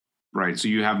Right. So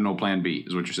you have no plan B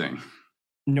is what you're saying.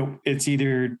 No, it's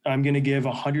either I'm going to give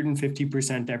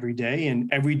 150% every day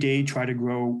and every day try to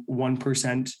grow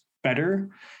 1% better,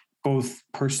 both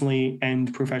personally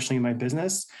and professionally in my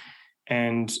business.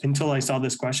 And until I saw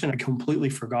this question, I completely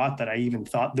forgot that I even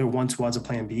thought there once was a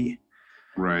plan B.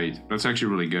 Right. That's actually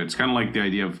really good. It's kind of like the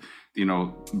idea of,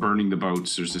 burning the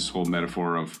boats. There's this whole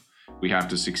metaphor of we have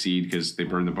to succeed because they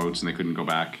burned the boats and they couldn't go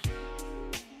back.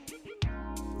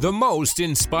 The most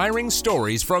inspiring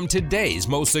stories from today's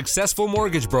most successful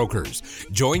mortgage brokers.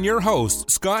 Join your host,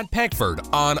 Scott Peckford,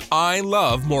 on I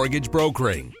Love Mortgage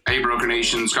Brokering. Hey, Broker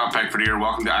Nation. Scott Peckford here.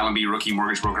 Welcome to ILMB Rookie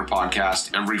Mortgage Broker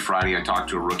Podcast. Every Friday, I talk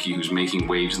to a rookie who's making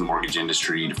waves in the mortgage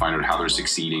industry to find out how they're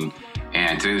succeeding.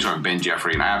 And today, we have Ben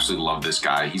Jeffrey, and I absolutely love this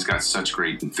guy. He's got such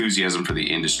great enthusiasm for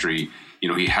the industry.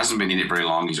 He hasn't been in it very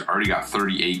long. He's already got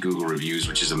 38 Google reviews,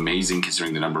 which is amazing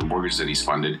considering the number of mortgages that he's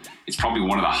funded. It's probably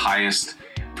one of the highest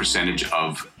percentage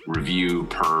of review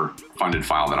per funded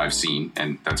file that I've seen,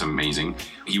 and that's amazing.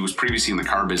 He was previously in the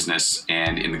car business,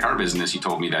 and in the car business, he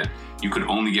told me that you could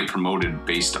only get promoted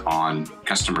based on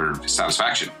customer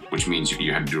satisfaction, which means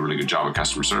you had to do a really good job of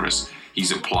customer service.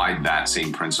 He's applied that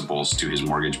same principles to his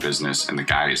mortgage business, and the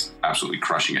guy is absolutely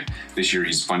crushing it. This year,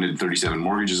 he's funded 37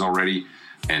 mortgages already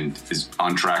and is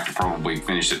on track to probably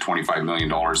finish at $25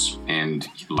 million. And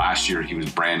last year he was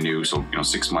brand new. So,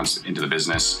 6 months into the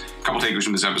business. A couple takers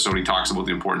from this episode, he talks about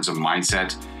the importance of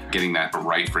mindset, getting that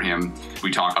right for him.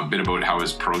 We talk a bit about how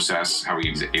his process, how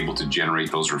he's able to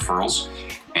generate those referrals,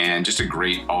 and just a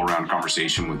great all-around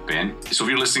conversation with Ben. So if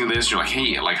you're listening to this, you're like,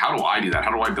 hey, how do I do that? How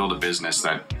do I build a business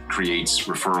that creates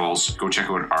referrals? Go check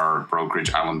out our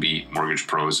brokerage, ILMB Mortgage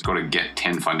Pros. Go to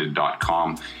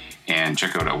get10funded.com. and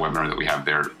check out a webinar that we have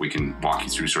there. We can walk you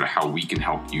through sort of how we can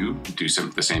help you do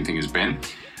the same thing as Ben.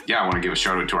 Yeah, I want to give a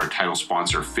shout out to our title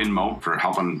sponsor, Finmo, for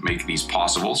helping make these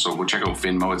possible. So go check out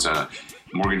Finmo. It's a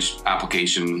mortgage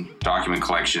application, document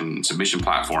collection, submission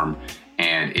platform,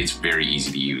 and it's very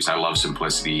easy to use. I love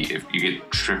simplicity. If you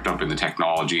get tripped up in the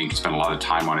technology, you can spend a lot of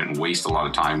time on it and waste a lot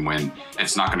of time when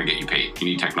it's not going to get you paid. You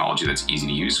need technology that's easy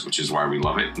to use, which is why we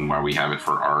love it and why we have it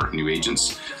for our new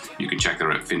agents. You can check that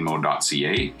out at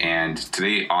finmo.ca. And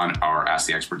today on our Ask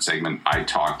the Expert segment, I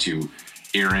talked to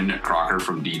Aaron Crocker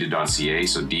from Deeded.ca.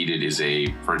 So Deeded is a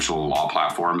virtual law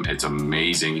platform. It's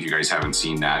amazing. If you guys haven't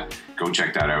seen that, go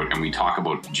check that out. And we talk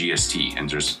about GST, and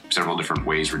there's several different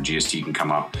ways where GST can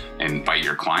come up and bite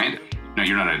your client. Now,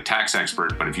 you're not a tax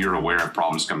expert, but if you're aware of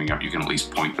problems coming up, you can at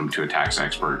least point them to a tax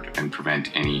expert and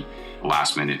prevent any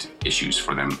last minute issues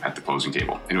for them at the closing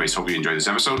table. Anyways, hope you enjoy this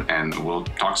episode, and we'll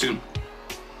talk soon.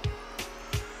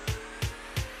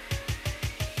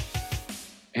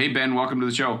 Hey, Ben, welcome to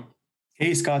the show.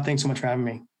 Hey, Scott, thanks so much for having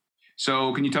me.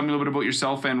 So can you tell me a little bit about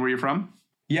yourself and where you're from?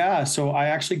 Yeah, so I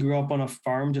actually grew up on a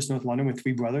farm just north of London with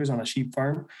 3 brothers on a sheep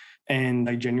farm. And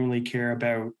I genuinely care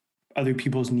about other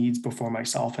people's needs before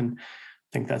myself. And I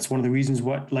think that's one of the reasons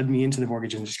what led me into the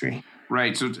mortgage industry.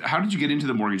 Right. So how did you get into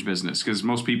the mortgage business? Because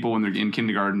most people when they're in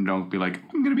kindergarten don't be like,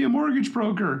 I'm going to be a mortgage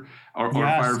broker or a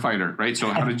firefighter, right? So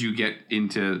how did you get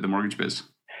into the mortgage biz?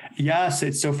 Yes,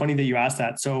 it's so funny that you asked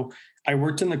that. So I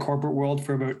worked in the corporate world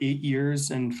for about 8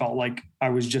 years and felt like I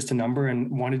was just a number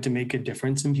and wanted to make a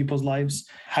difference in people's lives.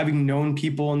 Having known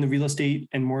people in the real estate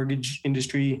and mortgage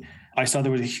industry, I saw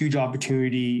there was a huge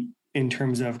opportunity in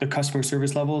terms of the customer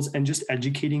service levels and just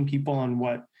educating people on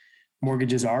what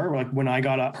mortgages are. Like when I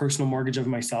got a personal mortgage of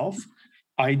myself,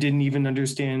 I didn't even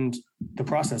understand the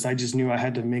process. I just knew I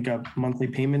had to make a monthly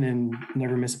payment and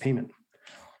never miss a payment.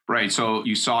 Right. So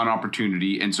you saw an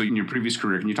opportunity. And so in your previous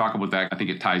career, can you talk about that? I think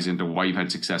it ties into why you've had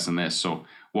success in this. So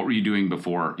what were you doing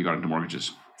before you got into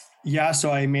mortgages? Yeah,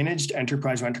 so I managed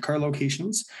enterprise rent-a-car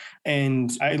locations,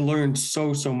 and I learned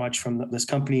so much from this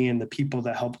company and the people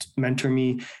that helped mentor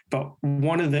me. But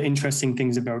one of the interesting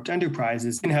things about enterprise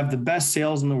is you can have the best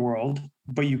sales in the world,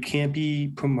 but you can't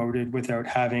be promoted without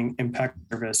having impact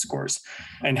service scores.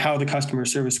 And how the customer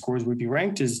service scores would be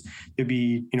ranked is there'd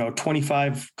be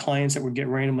 25 clients that would get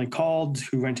randomly called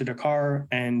who rented a car,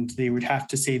 and they would have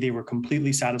to say they were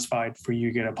completely satisfied for you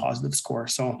to get a positive score.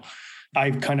 So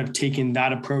I've kind of taken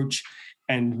that approach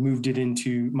and moved it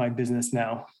into my business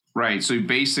now. Right. So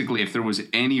basically, if there was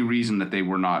any reason that they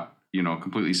were not,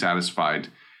 completely satisfied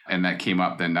and that came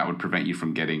up, then that would prevent you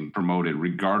from getting promoted,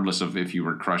 regardless of if you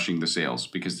were crushing the sales,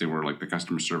 because they were like the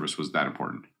customer service was that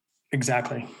important.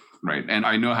 Exactly. Right. And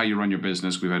I know how you run your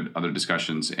business. We've had other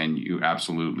discussions and you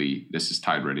absolutely, this is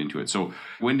tied right into it. So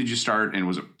when did you start, and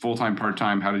was it full-time,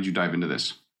 part-time? How did you dive into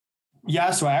this?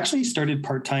 Yeah, so I actually started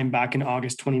part-time back in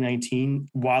August 2019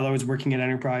 while I was working at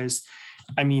Enterprise.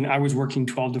 I mean, I was working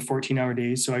 12 to 14 hour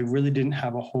days, so I really didn't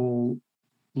have a whole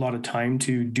a lot of time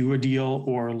to do a deal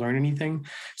or learn anything.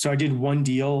 So I did one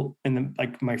deal in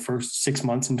my first 6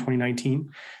 months in 2019.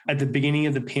 At the beginning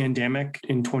of the pandemic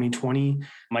in 2020,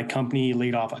 my company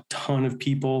laid off a ton of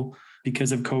people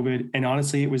because of COVID. And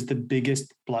honestly, it was the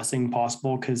biggest blessing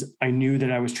possible because I knew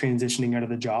that I was transitioning out of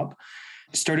the job.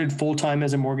 Started full-time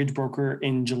as a mortgage broker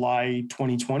in July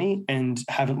 2020 and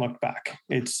haven't looked back.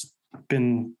 It's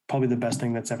been probably the best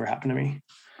thing that's ever happened to me.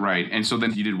 Right. And so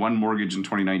then you did one mortgage in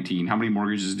 2019. How many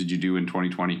mortgages did you do in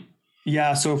 2020?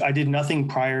 Yeah. So I did nothing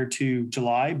prior to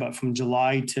July, but from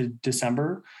July to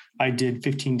December, I did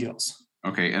 15 deals.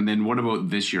 Okay. And then what about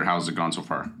this year? How's it gone so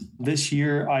far? This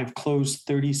year, I've closed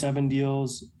 37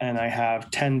 deals and I have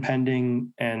 10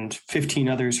 pending and 15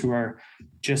 others who are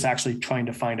just actually trying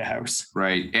to find a house.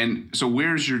 Right. And so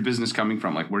where's your business coming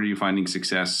from? Like, where are you finding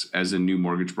success as a new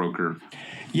mortgage broker?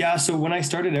 Yeah. So when I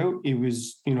started out, it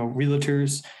was,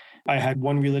 realtors. I had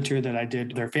one realtor that I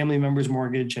did their family member's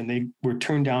mortgage and they were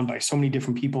turned down by so many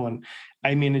different people. And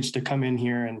I managed to come in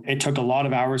here and it took a lot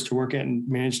of hours to work it and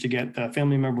managed to get the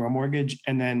family member a mortgage.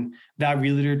 And then that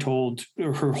realtor told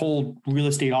her whole real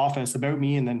estate office about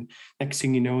me. And then next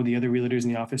thing you know, the other realtors in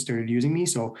the office started using me.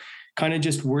 So kind of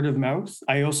just word of mouth.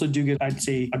 I also do get, I'd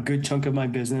say, a good chunk of my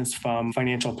business from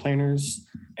financial planners.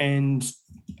 And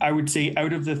I would say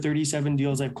out of the 37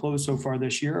 deals I've closed so far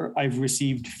this year, I've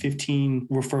received 15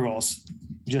 referrals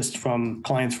just from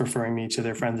clients referring me to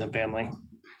their friends and family.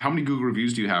 How many Google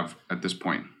reviews do you have at this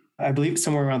point? I believe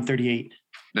somewhere around 38.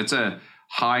 That's a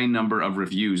high number of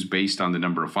reviews based on the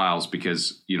number of files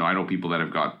because, I know people that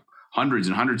have got hundreds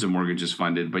and hundreds of mortgages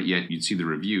funded, but yet you'd see the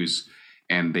reviews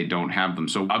and they don't have them.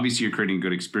 So obviously you're creating a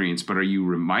good experience, but are you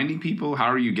reminding people? How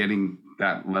are you getting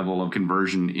that level of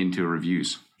conversion into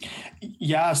reviews?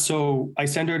 Yeah. So I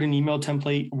send out an email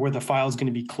template where the file is going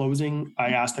to be closing. I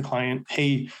ask the client,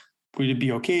 hey, would it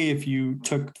be okay if you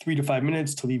took 3 to 5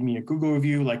 minutes to leave me a Google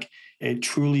review? Like it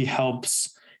truly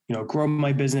helps, grow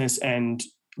my business and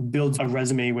builds a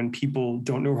resume. When people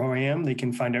don't know who I am, they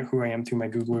can find out who I am through my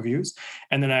Google reviews.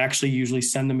 And then I actually usually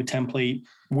send them a template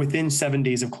within 7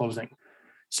 days of closing.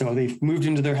 So they've moved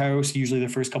into their house. Usually the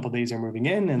first couple of days they're moving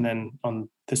in. And then on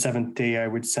the 7th day, I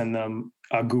would send them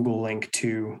a Google link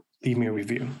to leave me a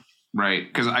review. Right.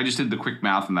 Because I just did the quick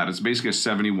math on that. It's basically a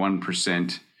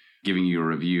 71% giving you a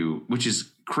review, which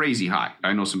is crazy high.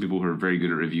 I know some people who are very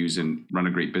good at reviews and run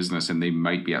a great business, and they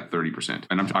might be at 30%.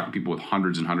 And I'm talking people with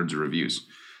hundreds and hundreds of reviews.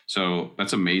 So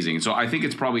that's amazing. So I think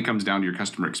it's probably comes down to your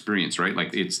customer experience, right?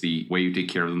 Like it's the way you take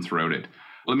care of them throughout it.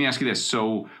 Let me ask you this.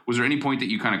 So was there any point that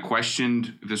you kind of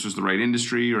questioned if this was the right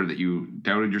industry or that you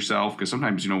doubted yourself? Because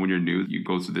sometimes, when you're new, you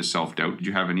go through this self-doubt. Did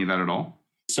you have any of that at all?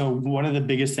 So one of the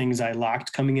biggest things I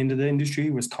lacked coming into the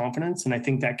industry was confidence. And I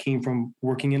think that came from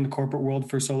working in the corporate world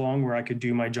for so long where I could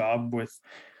do my job with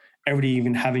everybody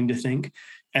even having to think,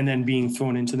 and then being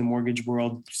thrown into the mortgage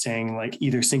world saying like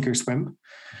either sink or swim.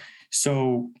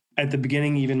 So at the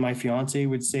beginning, even my fiance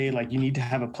would say like, you need to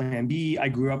have a plan B. I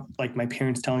grew up like my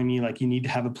parents telling me like, you need to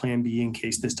have a plan B in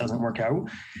case this doesn't work out.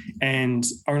 And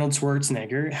Arnold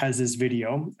Schwarzenegger has this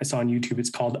video I saw on YouTube. It's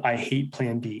called I Hate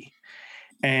Plan B.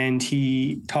 And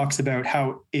he talks about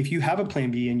how if you have a plan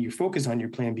B and you focus on your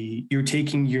plan B, you're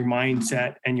taking your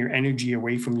mindset and your energy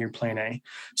away from your plan A.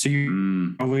 So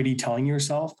you're already telling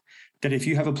yourself that if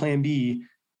you have a plan B,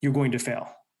 you're going to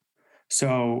fail.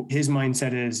 So his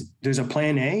mindset is there's a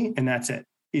plan A and that's it.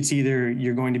 It's either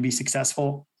you're going to be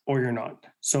successful or you're not.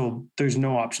 So there's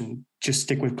no option. Just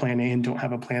stick with plan A and don't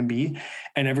have a plan B.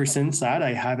 And ever since that,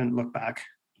 I haven't looked back.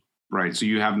 Right. So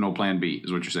you have no plan B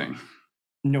is what you're saying.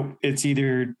 No, it's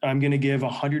either I'm going to give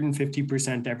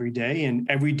 150% every day and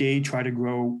every day try to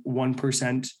grow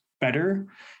 1% better,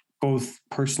 both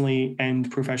personally and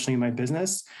professionally in my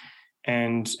business.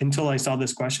 And until I saw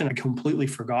this question, I completely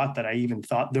forgot that I even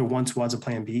thought there once was a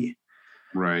plan B.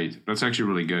 Right. That's actually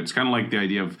really good. It's kind of like the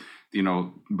idea of,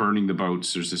 burning the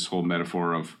boats. There's this whole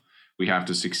metaphor of we have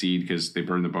to succeed because they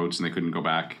burned the boats and they couldn't go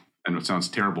back. And it sounds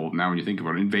terrible now when you think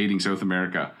about it, invading South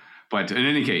America. But in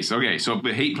any case, okay, so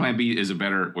the hate plan B is a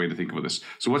better way to think about this.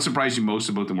 So what surprised you most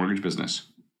about the mortgage business?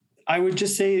 I would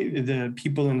just say the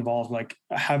people involved, like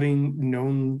having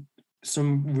known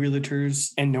some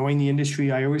realtors and knowing the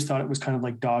industry, I always thought it was kind of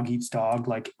like dog eats dog.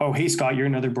 Like, oh, hey, Scott, you're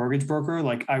another mortgage broker.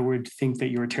 Like I would think that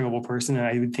you're a terrible person and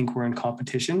I would think we're in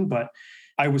competition. But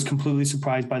I was completely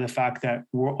surprised by the fact that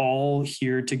we're all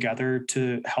here together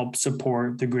to help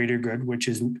support the greater good, which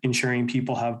is ensuring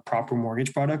people have proper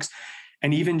mortgage products.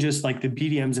 And even just like the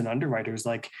BDMs and underwriters,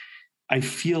 like I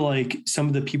feel like some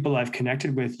of the people I've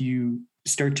connected with, you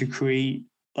start to create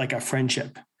like a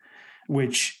friendship,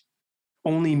 which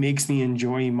only makes me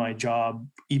enjoy my job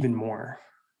even more.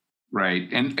 Right.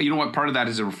 And you know what? Part of that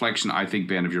is a reflection, I think,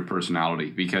 Ben, of your personality,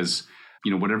 because,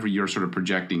 whatever you're sort of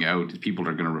projecting out, people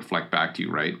are going to reflect back to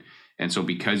you, right? And so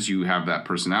because you have that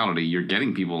personality, you're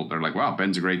getting people that are like, wow,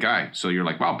 Ben's a great guy. So you're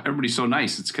like, wow, everybody's so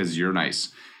nice. It's because you're nice.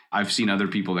 I've seen other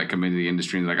people that come into the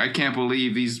industry and they're like, I can't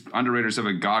believe these underwriters have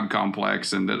a God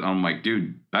complex. And I'm like,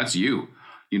 dude, that's you.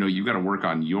 You've got to work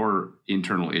on your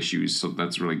internal issues. So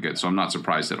that's really good. So I'm not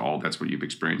surprised at all. That's what you've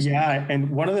experienced. Yeah. And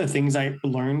one of the things I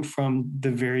learned from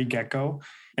the very get-go,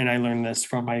 and I learned this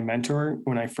from my mentor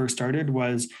when I first started,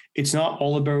 was it's not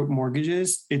all about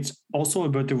mortgages. It's also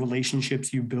about the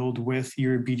relationships you build with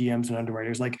your BDMs and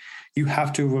underwriters. Like, you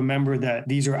have to remember that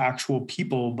these are actual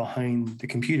people behind the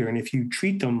computer. And if you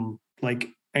treat them like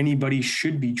anybody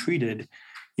should be treated,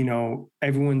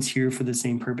 everyone's here for the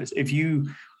same purpose. If you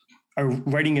are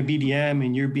writing a BDM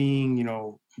and you're being,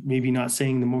 maybe not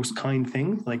saying the most kind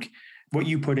thing, like, what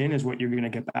you put in is what you're going to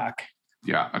get back.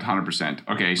 Yeah, 100%.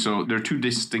 Okay, so there are two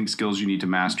distinct skills you need to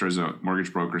master as a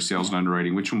mortgage broker: sales and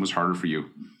underwriting. Which one was harder for you?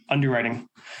 Underwriting.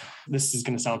 This is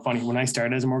going to sound funny. When I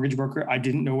started as a mortgage broker, I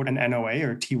didn't know what an NOA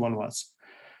or T1 was.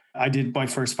 I did my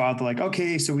first file, like,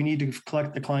 okay, so we need to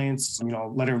collect the client's,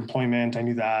 letter of employment. I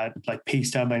knew that, like pay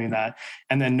stub, I knew that.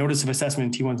 And then notice of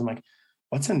assessment, T1s, I'm like,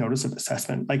 what's a notice of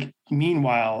assessment? Like,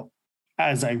 meanwhile,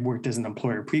 as I worked as an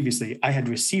employer previously, I had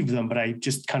received them, but I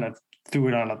just kind of threw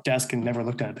it on a desk and never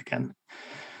looked at it again.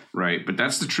 Right. But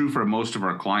that's the true for most of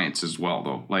our clients as well,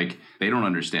 though. Like, they don't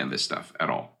understand this stuff at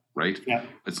all, right? Yeah.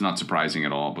 It's not surprising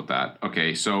at all with that.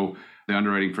 Okay. So the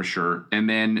underwriting for sure. And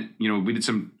then, we did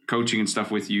some coaching and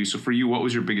stuff with you. So for you, what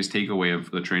was your biggest takeaway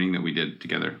of the training that we did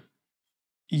together?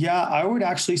 Yeah, I would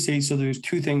actually say, so there's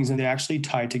two things and they actually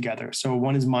tie together. So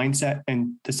one is mindset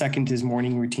and the second is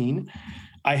morning routine.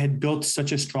 I had built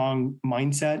such a strong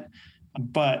mindset,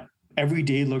 but every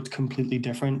day looked completely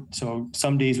different. So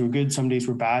some days were good, some days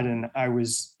were bad. And I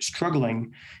was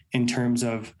struggling in terms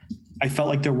of, I felt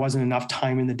like there wasn't enough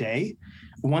time in the day.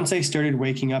 Once I started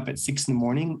waking up at 6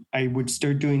 a.m, I would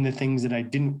start doing the things that I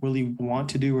didn't really want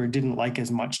to do or didn't like as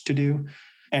much to do.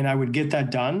 And I would get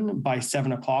that done by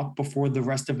 7 o'clock before the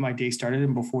rest of my day started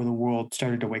and before the world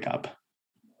started to wake up.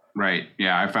 Right.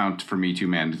 Yeah, I found for me too,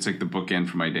 man, it's like the bookend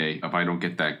for my day. If I don't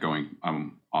get that going,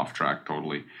 I'm off track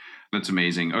totally. That's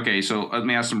amazing. Okay, so let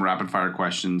me ask some rapid fire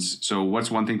questions. So what's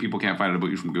one thing people can't find out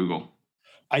about you from Google?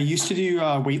 I used to do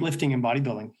weightlifting and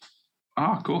bodybuilding.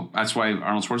 Oh, cool. That's why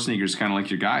Arnold Schwarzenegger is kind of like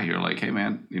your guy. You're like, hey,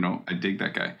 man, I dig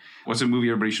that guy. What's a movie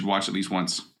everybody should watch at least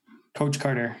once? Coach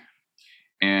Carter.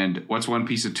 And what's one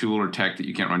piece of tool or tech that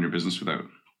you can't run your business without?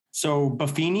 So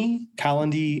Buffini,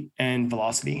 Calendly, and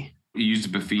Velocity. You use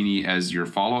Buffini as your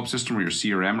follow-up system or your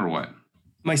CRM or what?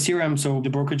 My CRM, so the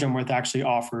brokerage I'm with actually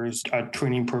offers a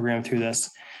training program through this,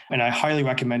 and I highly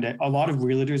recommend it. A lot of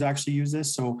realtors actually use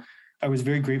this. So I was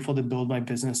very grateful to build my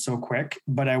business so quick,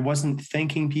 but I wasn't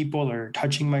thanking people or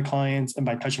touching my clients. And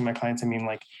by touching my clients, I mean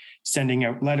like sending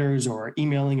out letters or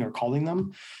emailing or calling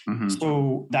them. Mm-hmm.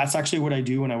 So that's actually what I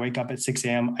do when I wake up at 6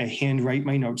 a.m. I handwrite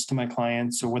my notes to my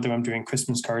clients. So whether I'm doing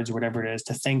Christmas cards or whatever it is,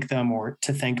 to thank them or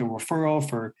to thank a referral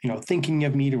for, thinking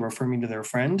of me to refer me to their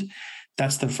friend.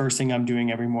 That's the first thing I'm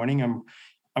doing every morning. I'm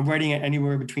writing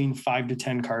anywhere between 5 to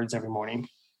 10 cards every morning.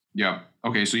 Yeah.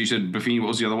 Okay. So you said Buffini. What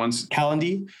was the other ones?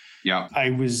 Calendly. Yeah. I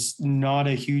was not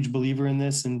a huge believer in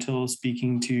this until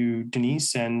speaking to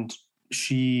Denise, and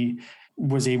she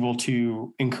was able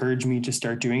to encourage me to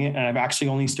start doing it. And I've actually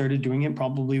only started doing it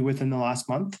probably within the last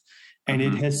month. And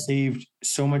it has saved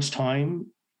so much time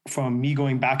from me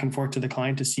going back and forth to the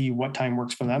client to see what time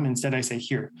works for them. Instead, I say,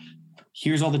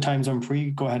 here's all the times I'm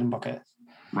free. Go ahead and book it.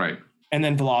 Right. And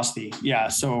then Velocity. Yeah.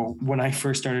 So when I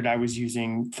first started, I was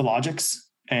using Philogix,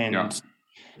 and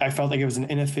I felt like it was an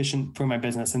inefficient for my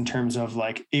business in terms of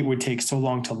like, it would take so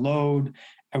long to load.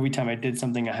 Every time I did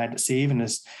something, I had to save. And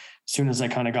as soon as I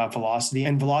kind of got Velocity,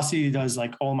 and Velocity does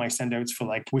like all my send outs for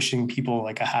like wishing people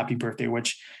like a happy birthday,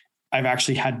 which I've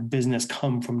actually had business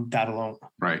come from that alone.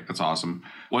 Right. That's awesome.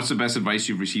 What's the best advice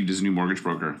you've received as a new mortgage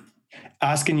broker?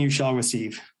 Ask and you shall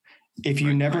receive. If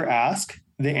you never ask,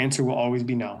 the answer will always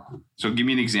be no. So give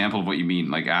me an example of what you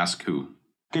mean. Like, ask who?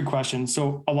 Good question.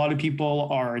 So a lot of people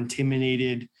are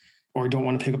intimidated or don't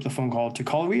want to pick up the phone call to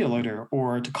call a realtor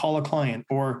or to call a client.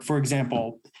 Or for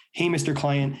example, hey, Mr.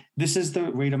 Client, this is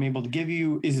the rate I'm able to give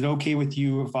you. Is it okay with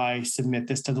you if I submit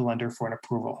this to the lender for an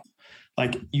approval?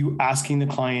 Like, you asking the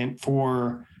client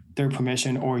for their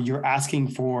permission, or you're asking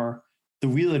for the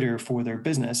realtor for their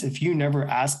business. If you never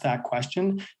ask that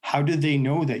question, how do they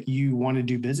know that you want to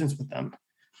do business with them?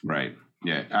 Right.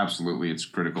 Yeah, absolutely. It's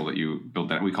critical that you build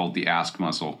that. We call it the ask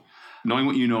muscle. Knowing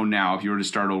what you know now, if you were to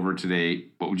start over today,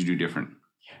 what would you do different?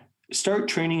 start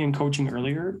training and coaching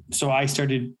earlier. So I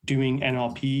started doing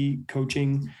NLP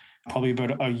coaching probably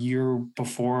about a year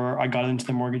before I got into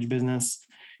the mortgage business,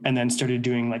 and then started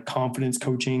doing like confidence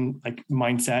coaching, like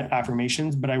mindset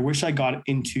affirmations. But I wish I got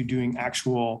into doing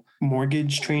actual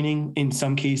mortgage training. In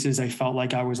some cases, I felt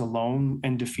like I was alone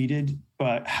and defeated,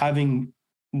 but having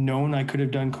known I could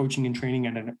have done coaching and training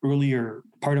at an earlier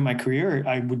part of my career,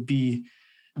 I would be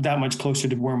that much closer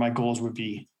to where my goals would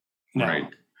be now. Right.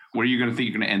 What are you going to think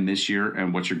you're going to end this year,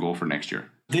 and what's your goal for next year?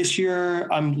 This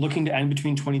year, I'm looking to end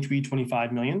between 23,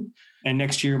 25 million. And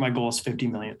next year, my goal is 50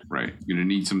 million. Right. You're going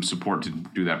to need some support to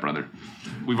do that, brother.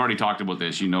 We've already talked about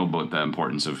this. You know about the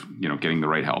importance of, getting the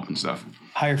right help and stuff.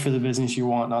 Hire for the business you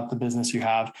want, not the business you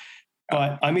have.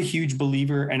 But I'm a huge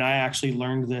believer, and I actually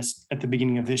learned this at the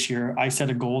beginning of this year. I set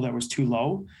a goal that was too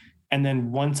low. And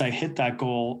then once I hit that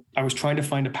goal, I was trying to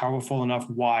find a powerful enough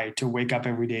why to wake up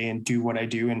every day and do what I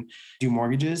do and do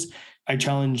mortgages. I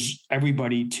challenge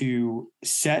everybody to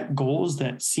set goals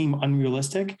that seem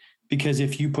unrealistic, because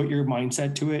if you put your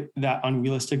mindset to it, that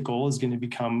unrealistic goal is going to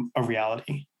become a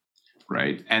reality.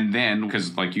 Right. And then,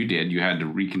 because like you did, you had to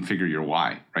reconfigure your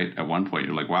why, right? At one point,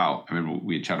 you're like, wow, I remember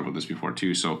we had chatted about this before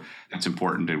too. So it's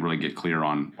important to really get clear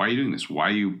on why are you doing this? Why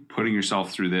are you putting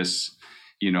yourself through this?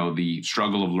 The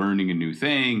struggle of learning a new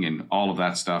thing and all of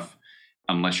that stuff,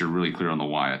 unless you're really clear on the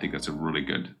why. I think that's a really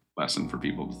good lesson for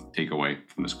people to take away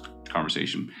from this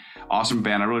conversation. Awesome,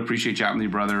 Ben. I really appreciate chatting with you,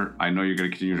 brother. I know you're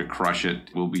going to continue to crush it.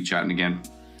 We'll be chatting again.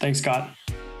 Thanks, Scott.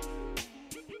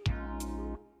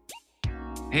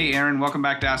 Hey, Aaron, welcome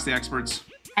back to Ask the Experts.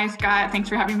 Hi, Scott. Thanks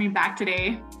for having me back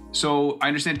today. So I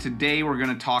understand today we're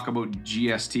going to talk about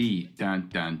GST. Dun,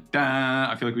 dun, dun.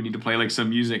 I feel like we need to play like some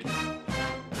music.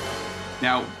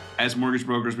 Now, as mortgage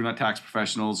brokers, we're not tax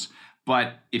professionals,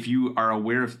 but if you are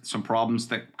aware of some problems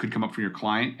that could come up for your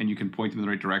client and you can point them in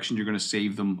the right direction, you're going to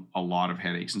save them a lot of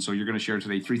headaches. And so you're going to share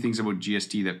today 3 things about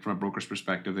GST that from a broker's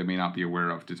perspective, they may not be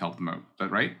aware of to help them out. Is that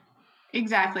right?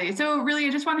 Exactly. So really, I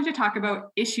just wanted to talk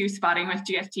about issue spotting with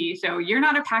GST. So you're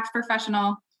not a tax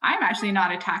professional. I'm actually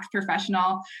not a tax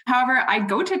professional. However, I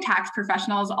go to tax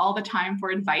professionals all the time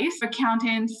for advice.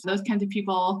 Accountants, those kinds of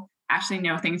people actually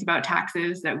know things about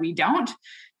taxes that we don't.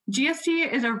 GST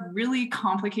is a really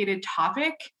complicated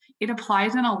topic. It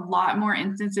applies in a lot more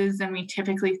instances than we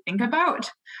typically think about.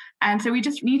 And so we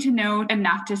just need to know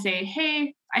enough to say,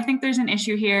 hey, I think there's an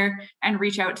issue here, and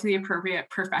reach out to the appropriate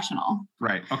professional.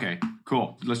 Right. Okay,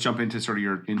 cool. Let's jump into sort of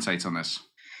your insights on this.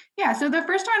 Yeah, so the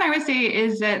first one I would say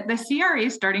is that the CRA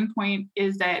starting point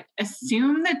is that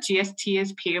assume that GST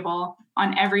is payable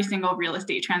on every single real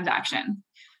estate transaction.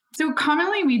 So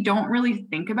commonly, we don't really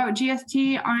think about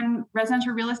GST on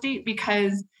residential real estate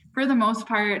because for the most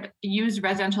part, used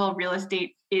residential real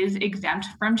estate is exempt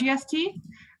from GST.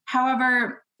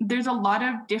 However, there's a lot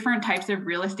of different types of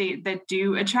real estate that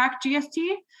do attract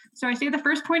GST. So I say the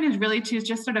first point is really to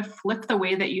just sort of flip the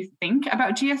way that you think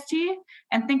about GST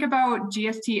and think about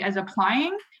GST as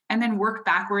applying, and then work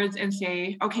backwards and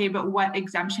say, okay, but what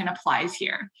exemption applies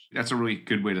here? That's a really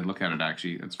good way to look at it,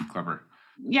 actually. That's clever.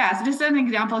 Yeah, so just an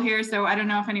example here. So I don't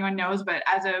know if anyone knows, but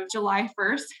as of July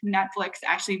 1st, Netflix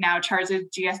actually now charges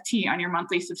GST on your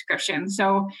monthly subscription.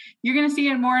 So you're going to see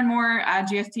it more and more.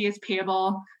 GST is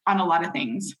payable on a lot of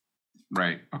things.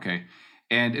 Right. Okay.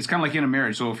 And it's kind of like in a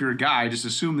marriage. So if you're a guy, just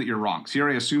assume that you're wrong.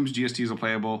 CRA assumes GST is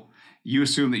payable. You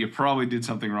assume that you probably did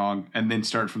something wrong, and then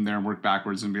start from there and work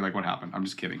backwards and be like, what happened? I'm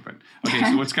just kidding. But okay,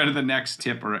 so what's kind of the next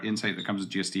tip or insight that comes with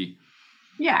GST?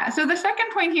 Yeah. So the second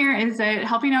point here is that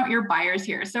helping out your buyers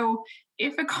here. So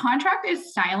if a contract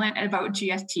is silent about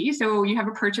GST, so you have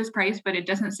a purchase price, but it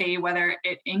doesn't say whether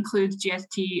it includes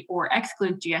GST or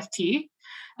excludes GST,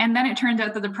 and then it turns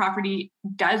out that the property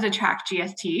does attract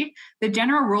GST, the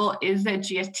general rule is that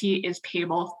GST is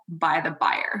payable by the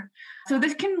buyer. So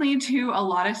this can lead to a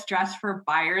lot of stress for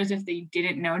buyers if they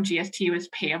didn't know GST was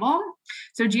payable.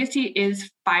 So GST is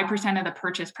 5% of the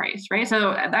purchase price, right?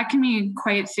 So that can be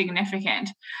quite significant.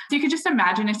 So you could just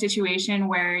imagine a situation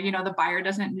where, the buyer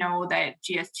doesn't know that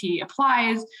GST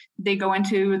applies. They go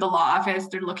into the law office,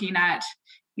 they're looking at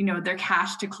their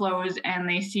cash to close, and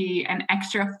they see an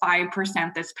extra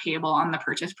 5% that's payable on the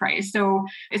purchase price. So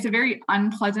it's a very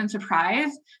unpleasant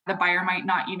surprise. The buyer might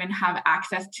not even have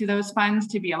access to those funds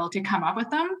to be able to come up with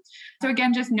them. So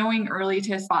again, just knowing early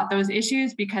to spot those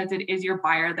issues, because it is your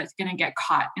buyer that's going to get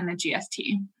caught in the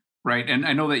GST. Right. And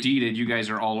I know that deeded, you guys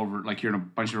are all over, like you're in a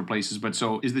bunch of different places, but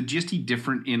so is the GST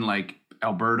different in like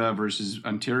Alberta versus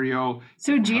Ontario?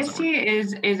 So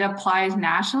GST applies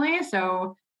nationally.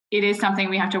 So it is something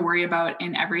we have to worry about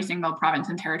in every single province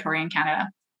and territory in Canada.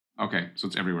 Okay, so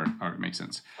it's everywhere. All right, makes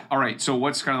sense. All right, so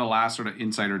what's kind of the last sort of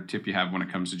insight or tip you have when it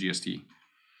comes to GST?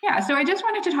 Yeah, so I just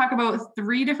wanted to talk about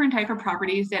 3 different types of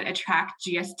properties that attract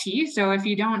GST. So if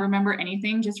you don't remember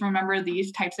anything, just remember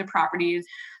these types of properties.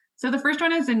 So the first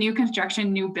one is a new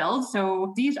construction, new build.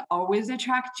 So these always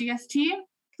attract GST.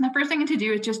 And the first thing to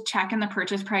do is just check in the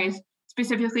purchase price,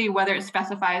 specifically whether it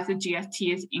specifies the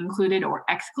GST is included or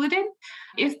excluded.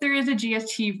 If there is a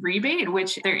GST rebate,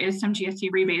 which there is some GST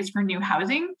rebates for new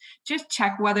housing, just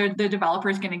check whether the developer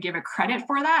is going to give a credit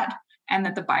for that and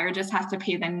that the buyer just has to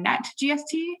pay the net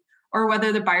GST, or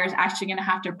whether the buyer is actually going to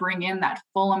have to bring in that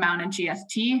full amount of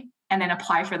GST and then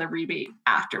apply for the rebate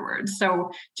afterwards.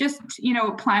 So just,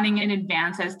 planning in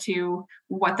advance as to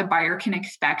what the buyer can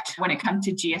expect when it comes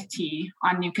to GST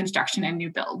on new construction and new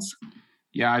builds.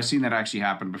 Yeah, I've seen that actually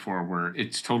happen before where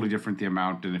it's totally different the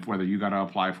amount, and if whether you got to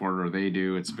apply for it or they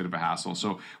do, it's a bit of a hassle.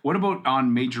 So what about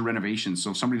on major renovations?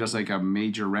 So if somebody does like a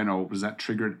major reno, does that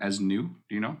trigger it as new?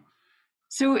 Do you know?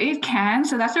 So it can.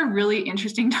 So that's a really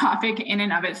interesting topic in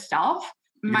and of itself.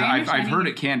 I've heard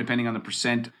it can, depending on the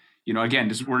percent. Again,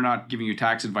 we're not giving you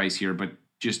tax advice here, but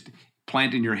just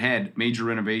plant in your head, major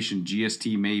renovation,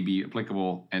 GST may be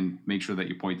applicable, and make sure that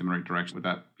you point them in the right direction. Would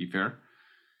that be fair?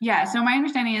 Yeah. So my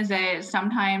understanding is that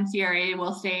sometimes CRA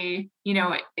will say,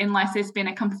 unless it's been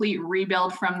a complete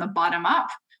rebuild from the bottom up,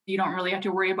 you don't really have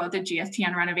to worry about the GST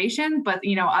on renovation. But,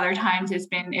 other times it's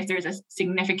been, if there's a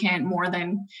significant more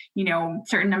than,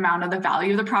 certain amount of the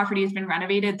value of the property has been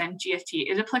renovated, then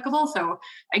GST is applicable. So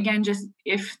again, just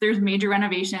if there's major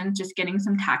renovations, just getting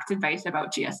some tax advice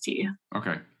about GST.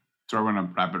 Okay. So I want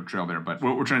to rabbit trail there, but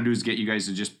what we're trying to do is get you guys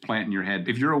to just plant in your head.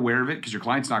 If you're aware of it, because your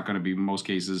client's not going to be in most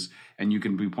cases, and you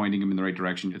can be pointing them in the right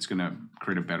direction, it's going to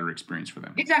create a better experience for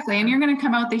them. Exactly. And you're going to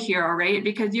come out the hero, right?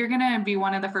 Because you're going to be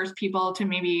one of the first people to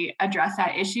maybe address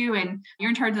that issue, and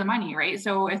you're in charge of the money, right?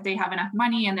 So if they have enough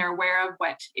money and they're aware of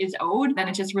what is owed, then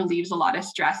it just relieves a lot of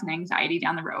stress and anxiety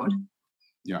down the road.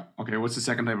 Yeah. Okay. What's the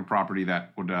second type of property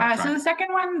that would so the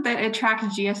second one that attracts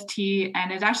GST,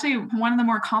 and is actually one of the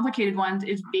more complicated ones,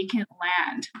 is vacant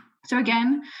land. So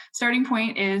again, starting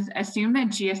point is assume that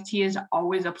GST is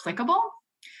always applicable.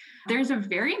 There's a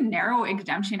very narrow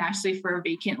exemption actually for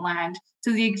vacant land.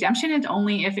 So the exemption is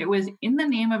only if it was in the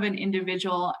name of an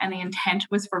individual and the intent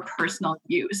was for personal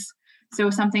use. So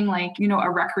something like,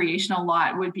 a recreational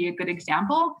lot would be a good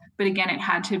example. But again, it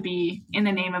had to be in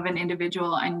the name of an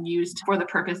individual and used for the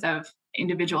purpose of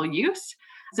individual use.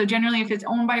 So generally, if it's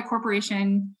owned by a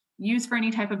corporation, used for any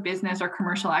type of business or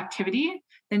commercial activity,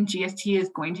 then GST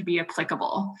is going to be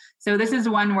applicable. So this is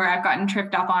one where I've gotten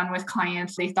tripped up on with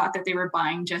clients. They thought that they were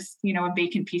buying just, a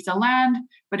vacant piece of land,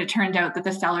 but it turned out that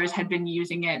the sellers had been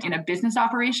using it in a business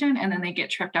operation, and then they get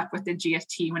tripped up with the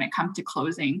GST when it comes to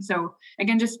closing. So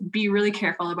again, just be really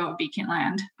careful about vacant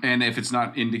land. And if it's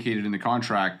not indicated in the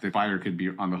contract, the buyer could be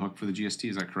on the hook for the GST.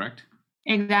 Is that correct?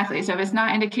 Exactly. So if it's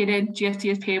not indicated GST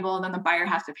is payable, then the buyer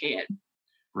has to pay it.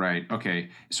 Right. Okay.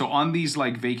 So on these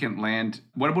like vacant land,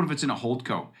 what about if it's in a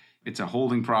holdco? It's a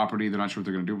holding property. They're not sure what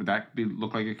they're going to do. Would that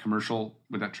look like a commercial?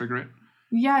 Would that trigger it?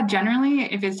 Yeah, generally,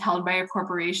 if it's held by a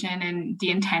corporation and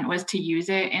the intent was to use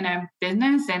it in a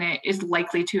business, then it is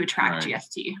likely to attract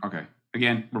GST. Okay.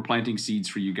 Again, we're planting seeds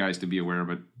for you guys to be aware,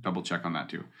 but double check on that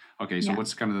too. Okay, so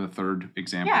what's kind of the third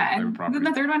example of property?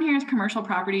 The third one here is commercial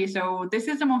property. So this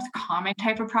is the most common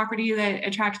type of property that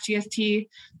attracts GST.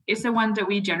 It's the ones that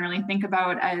we generally think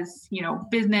about as,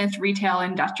 business, retail,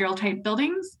 industrial type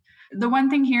buildings. The one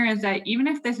thing here is that even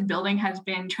if this building has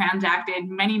been transacted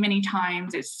many, many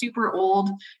times, it's super old,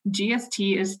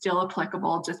 GST is still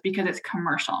applicable just because it's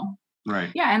commercial.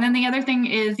 Right. Yeah. And then the other thing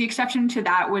is the exception to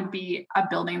that would be a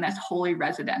building that's wholly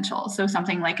residential. So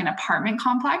something like an apartment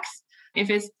complex. If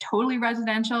it's totally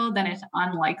residential, then it's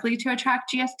unlikely to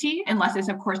attract GST unless it's,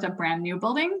 of course, a brand new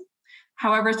building.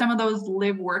 However, some of those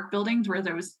live work buildings where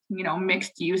there's,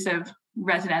 mixed use of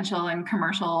residential and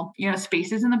commercial,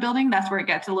 spaces in the building, that's where it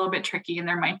gets a little bit tricky, and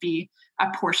there might be a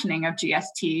portioning of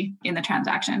GST in the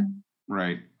transaction.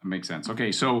 Right. That makes sense.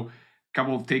 Okay. So a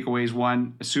couple of takeaways.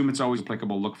 One, assume it's always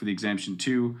applicable. Look for the exemption.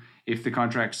 Two, if the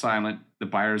contract's silent, the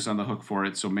buyer's on the hook for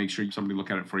it. So make sure somebody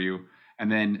look at it for you.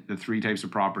 And then the three types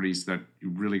of properties that you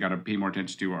really got to pay more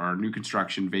attention to are new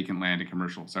construction, vacant land, and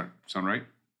commercial. Does that sound right?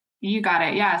 You got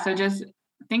it. Yeah. So just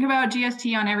think about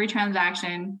GST on every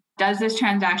transaction. Does this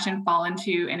transaction fall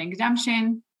into an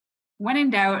exemption? When in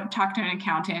doubt, talk to an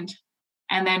accountant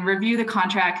and then review the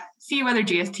contract, see whether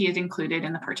GST is included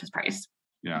in the purchase price.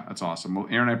 Yeah, that's awesome. Well,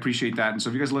 Aaron, I appreciate that. And so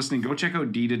if you guys are listening, go check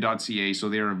out dita.ca. So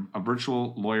they're a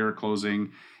virtual lawyer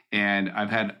closing. And I've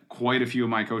had quite a few of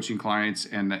my coaching clients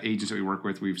and the agents that we work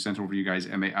with, we've sent over to you guys,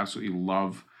 and they absolutely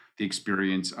love the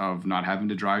experience of not having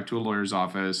to drive to a lawyer's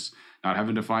office, not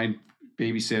having to find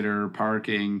babysitter,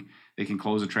 parking. They can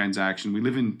close a transaction. We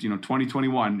live in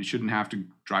 2021. You shouldn't have to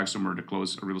drive somewhere to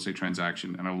close a real estate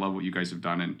transaction. And I love what you guys have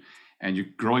done. And you're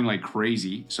growing like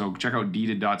crazy. So check out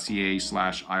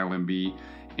deeded.ca/ILMB.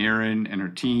 Erin and her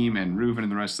team and Reuven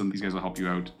and the rest of them, these guys will help you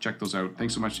out. Check those out.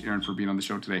 Thanks so much, Erin, for being on the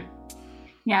show today.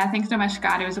 Yeah, thanks so much,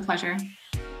 Scott. It was a pleasure.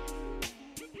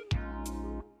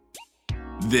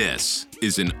 This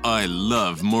is an I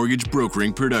Love Mortgage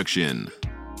Brokering production.